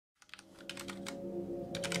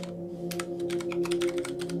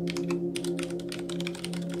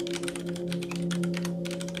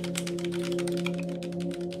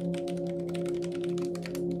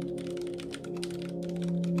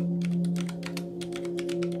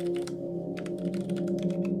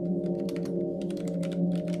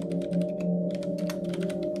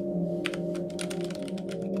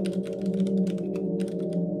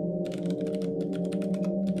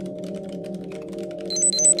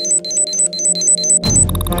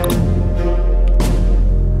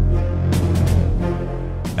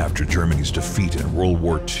After Germany's defeat in World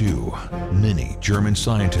War II, many German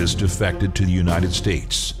scientists defected to the United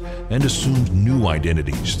States and assumed new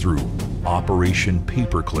identities through Operation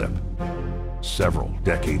Paperclip. Several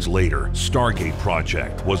decades later, Stargate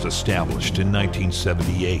Project was established in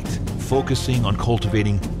 1978, focusing on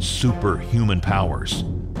cultivating superhuman powers,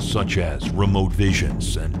 such as remote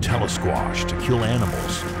visions and telesquash to kill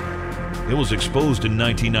animals. It was exposed in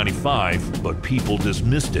 1995, but people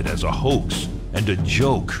dismissed it as a hoax and a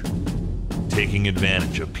joke. Taking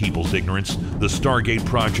advantage of people's ignorance, the Stargate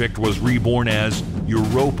Project was reborn as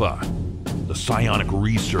Europa. The psionic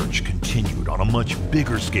research continued on a much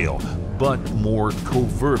bigger scale, but more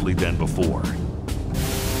covertly than before.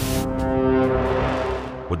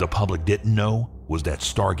 What the public didn't know was that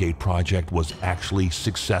Stargate Project was actually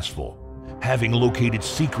successful, having located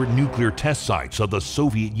secret nuclear test sites of the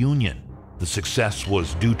Soviet Union. The success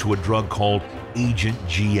was due to a drug called Agent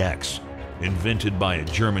GX, invented by a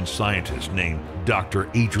German scientist named Dr.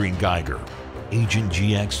 Adrian Geiger. Agent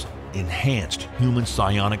GX enhanced human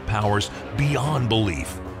psionic powers beyond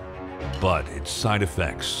belief, but its side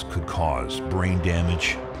effects could cause brain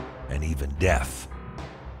damage and even death.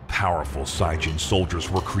 Powerful Psigen soldiers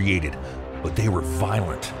were created, but they were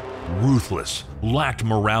violent, ruthless, lacked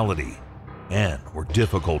morality, and were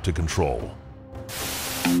difficult to control.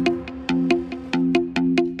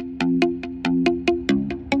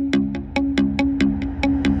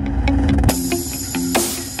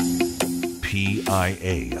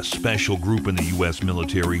 PIA, a special group in the U.S.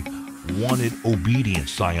 military, wanted obedient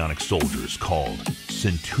psionic soldiers called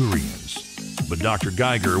Centurions. But Dr.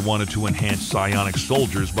 Geiger wanted to enhance psionic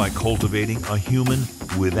soldiers by cultivating a human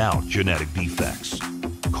without genetic defects,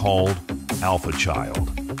 called Alpha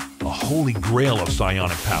Child, a holy grail of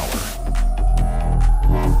psionic power.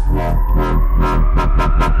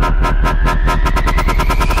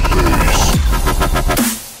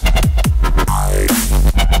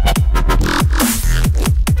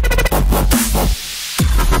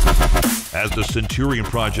 As the Centurion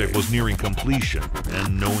project was nearing completion,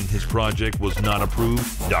 and knowing his project was not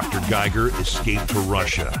approved, Dr. Geiger escaped to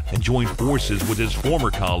Russia and joined forces with his former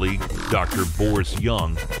colleague, Dr. Boris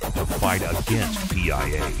Young, to fight against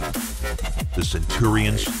PIA. The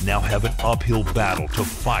Centurions now have an uphill battle to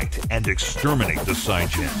fight and exterminate the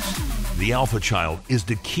Psigens. The Alpha Child is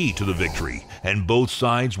the key to the victory, and both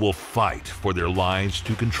sides will fight for their lives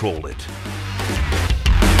to control it.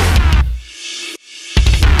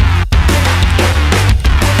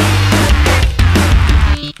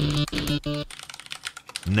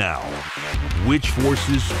 Now, which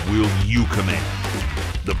forces will you command?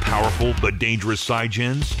 The powerful but dangerous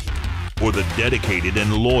Psigens, or the dedicated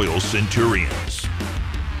and loyal Centurions?